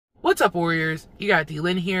What's up, Warriors? You got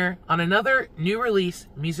D-Lynn here on another new release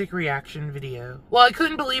music reaction video. Well, I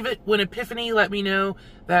couldn't believe it when Epiphany let me know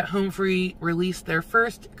that Home Free released their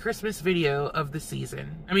first Christmas video of the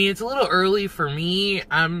season. I mean, it's a little early for me.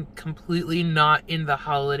 I'm completely not in the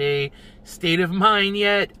holiday state of mind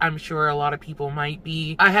yet. I'm sure a lot of people might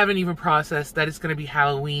be. I haven't even processed that it's going to be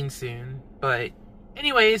Halloween soon, but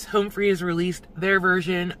anyways, Home Free has released their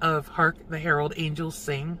version of Hark, the Herald Angels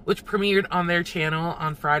Sing, which premiered on their channel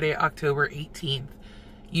on Friday, October 18th.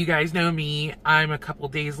 You guys know me, I'm a couple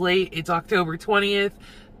days late. It's October 20th,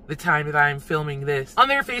 the time that I'm filming this. On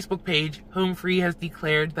their Facebook page, Home Free has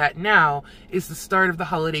declared that now is the start of the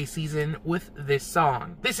holiday season with this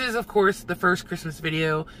song. This is, of course, the first Christmas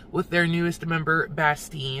video with their newest member,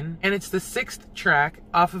 Bastine, and it's the 6th track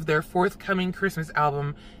off of their forthcoming Christmas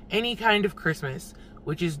album, Any Kind of Christmas,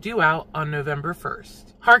 which is due out on November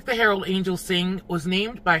 1st. Hark the Herald Angels Sing was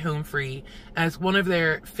named by Home Free as one of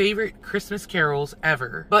their favorite Christmas carols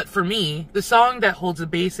ever. But for me, the song that holds a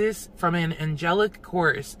basis from an angelic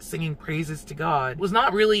chorus singing praises to God was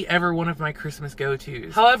not really ever one of my Christmas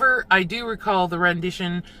go-tos. However, I do recall the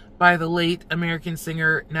rendition by the late American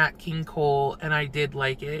singer Nat King Cole, and I did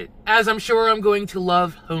like it. As I'm sure I'm going to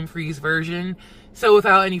love Home Free's version, so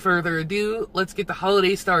without any further ado, let's get the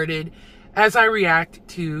holiday started as I react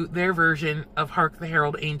to their version of Hark the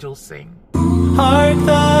Herald Angels Sing. Hark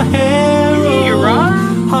the herald, hey,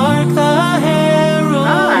 Ron. hark the herald,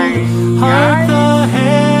 Hi, hark the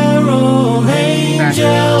herald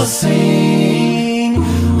angels sing.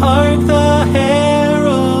 Hark the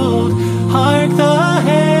herald, hark the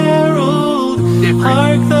herald,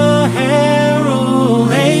 hark the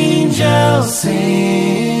herald angels sing.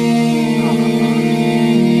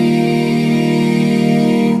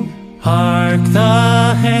 Hark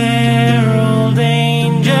the herald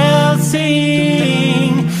angels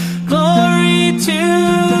sing, glory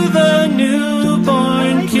to the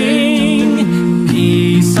newborn King,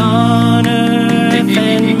 peace on earth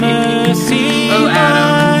and mercy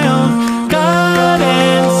mild, God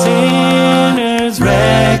and sinners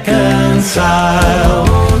reconciled.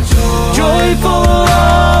 Joyful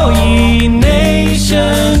all ye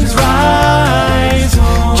nations rise,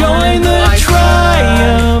 join the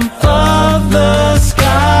triumph of the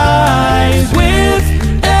skies, with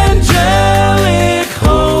angelic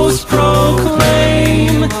hosts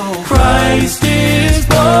proclaim, Christ is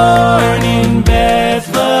born in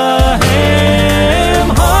Bethlehem.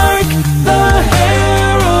 Hark the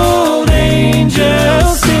herald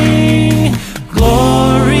angels sing,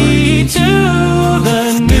 glory to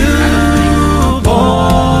the newborn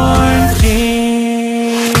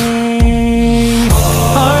King.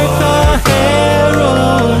 Hark the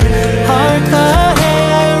herald, hark the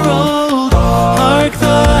herald, hark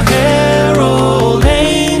the herald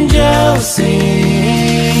angels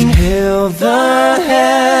sing. Hail the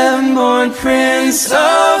heaven-born Prince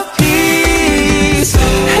of Peace,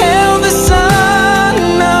 hail the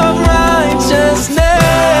Son of Righteousness,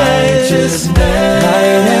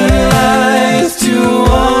 light and life to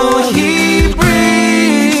all he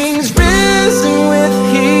brings, risen with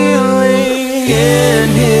healing in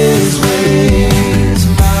his wings.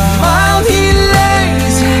 While he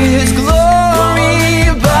lays his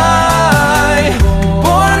glory by,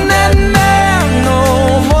 born that man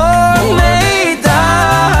no more may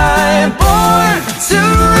die, born to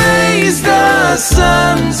raise the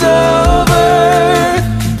sons of earth,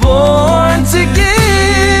 born to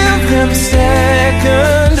give them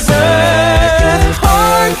second birth.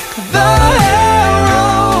 Hark the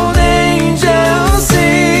herald angels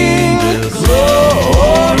sing,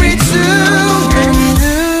 glory to the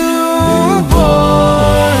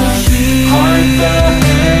newborn King. Hark the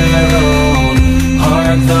herald,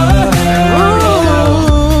 hark the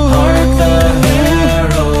herald, hark the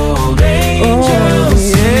herald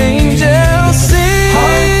angels sing.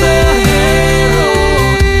 Hark the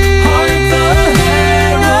herald, hark the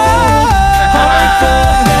herald, hark the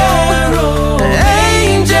herald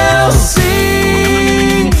angels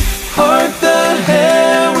sing. Hark the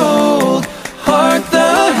herald, hark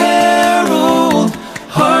the herald,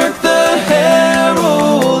 hark the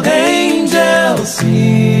herald angels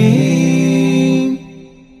sing.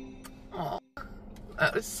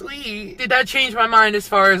 That was sweet. Did that change my mind as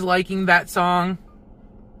far as liking that song?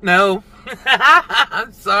 No.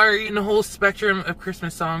 I'm sorry. In the whole spectrum of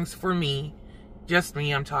Christmas songs, for me, just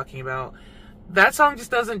me I'm talking about, that song just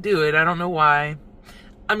doesn't do it. I don't know why.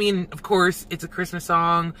 I mean, of course, it's a Christmas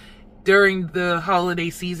song during the holiday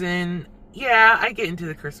season. Yeah, I get into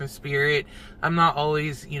the Christmas spirit. I'm not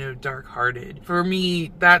always, dark-hearted. For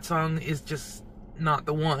me, that song is just not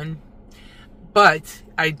the one. But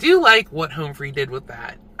I do like what Home Free did with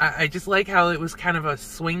that. I just like how it was kind of a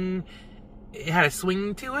swing. It had a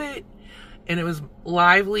swing to it, and it was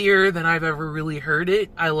livelier than I've ever really heard it.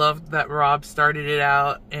 I loved that Rob started it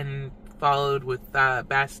out and followed with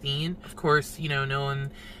Bastien. Of course, you know, no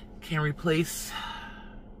one can replace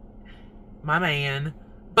my man,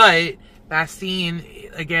 but Bastien,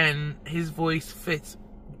 again, his voice fits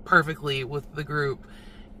perfectly with the group,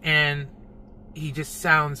 and he just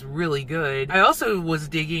sounds really good. I also was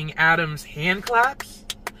digging Adam's hand claps.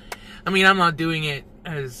 I mean, I'm not doing it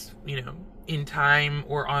as, you know, in time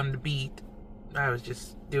or on the beat. I was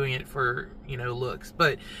just doing it for, you know, looks.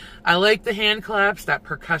 But I like the hand claps, that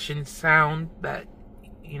percussion sound that,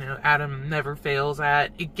 you know, Adam never fails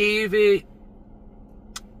at. It gave it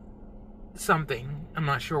something. I'm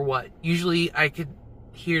not sure what. Usually I could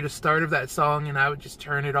hear the start of that song and I would just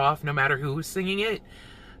turn it off no matter who was singing it.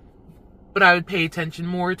 But I would pay attention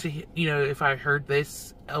more to, you know, if I heard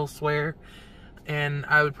this elsewhere. And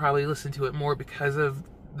I would probably listen to it more because of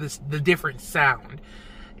the different sound.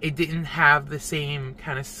 It didn't have the same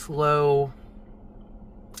kind of slow...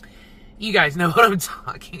 You guys know what I'm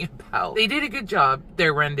talking about. They did a good job,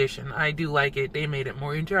 their rendition. I do like it. They made it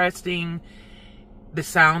more interesting. The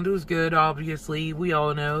sound was good, obviously. We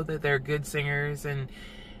all know that they're good singers. And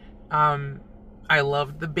I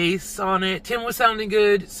loved the bass on it. Tim was sounding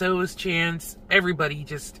good. So was Chance. Everybody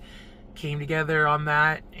just came together on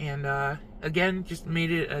that. And again, just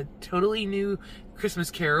made it a totally new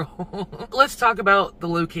Christmas Carol. Let's talk about the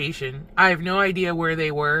location. I have no idea where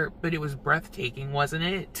they were, but it was breathtaking, wasn't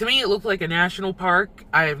it? To me, it looked like a national park.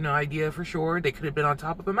 I have no idea for sure. They could have been on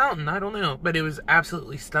top of a mountain. I don't know. But it was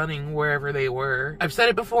absolutely stunning wherever they were. I've said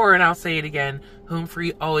it before and I'll say it again. Home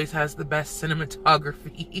Free always has the best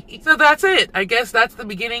cinematography. So that's it. I guess that's the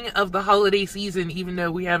beginning of the holiday season, even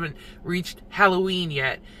though we haven't reached Halloween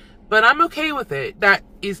yet. But I'm okay with it. That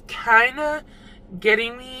is kind of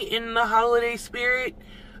getting me in the holiday spirit.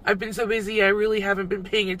 I've been so busy, I really haven't been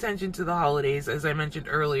paying attention to the holidays, as I mentioned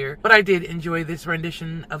earlier. But I did enjoy this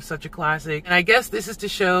rendition of such a classic. And I guess this is to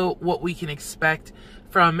show what we can expect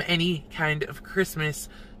from any kind of Christmas,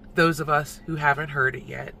 those of us who haven't heard it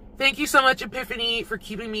yet. Thank you so much, Epiphany, for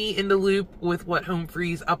keeping me in the loop with what Home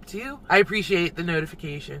Free's up to. I appreciate the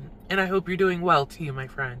notification. And I hope you're doing well too, my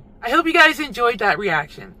friend. I hope you guys enjoyed that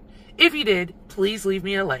reaction. If you did, please leave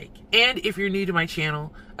me a like. And if you're new to my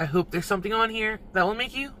channel, I hope there's something on here that will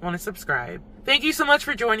make you want to subscribe. Thank you so much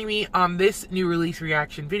for joining me on this new release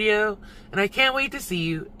reaction video, and I can't wait to see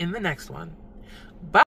you in the next one.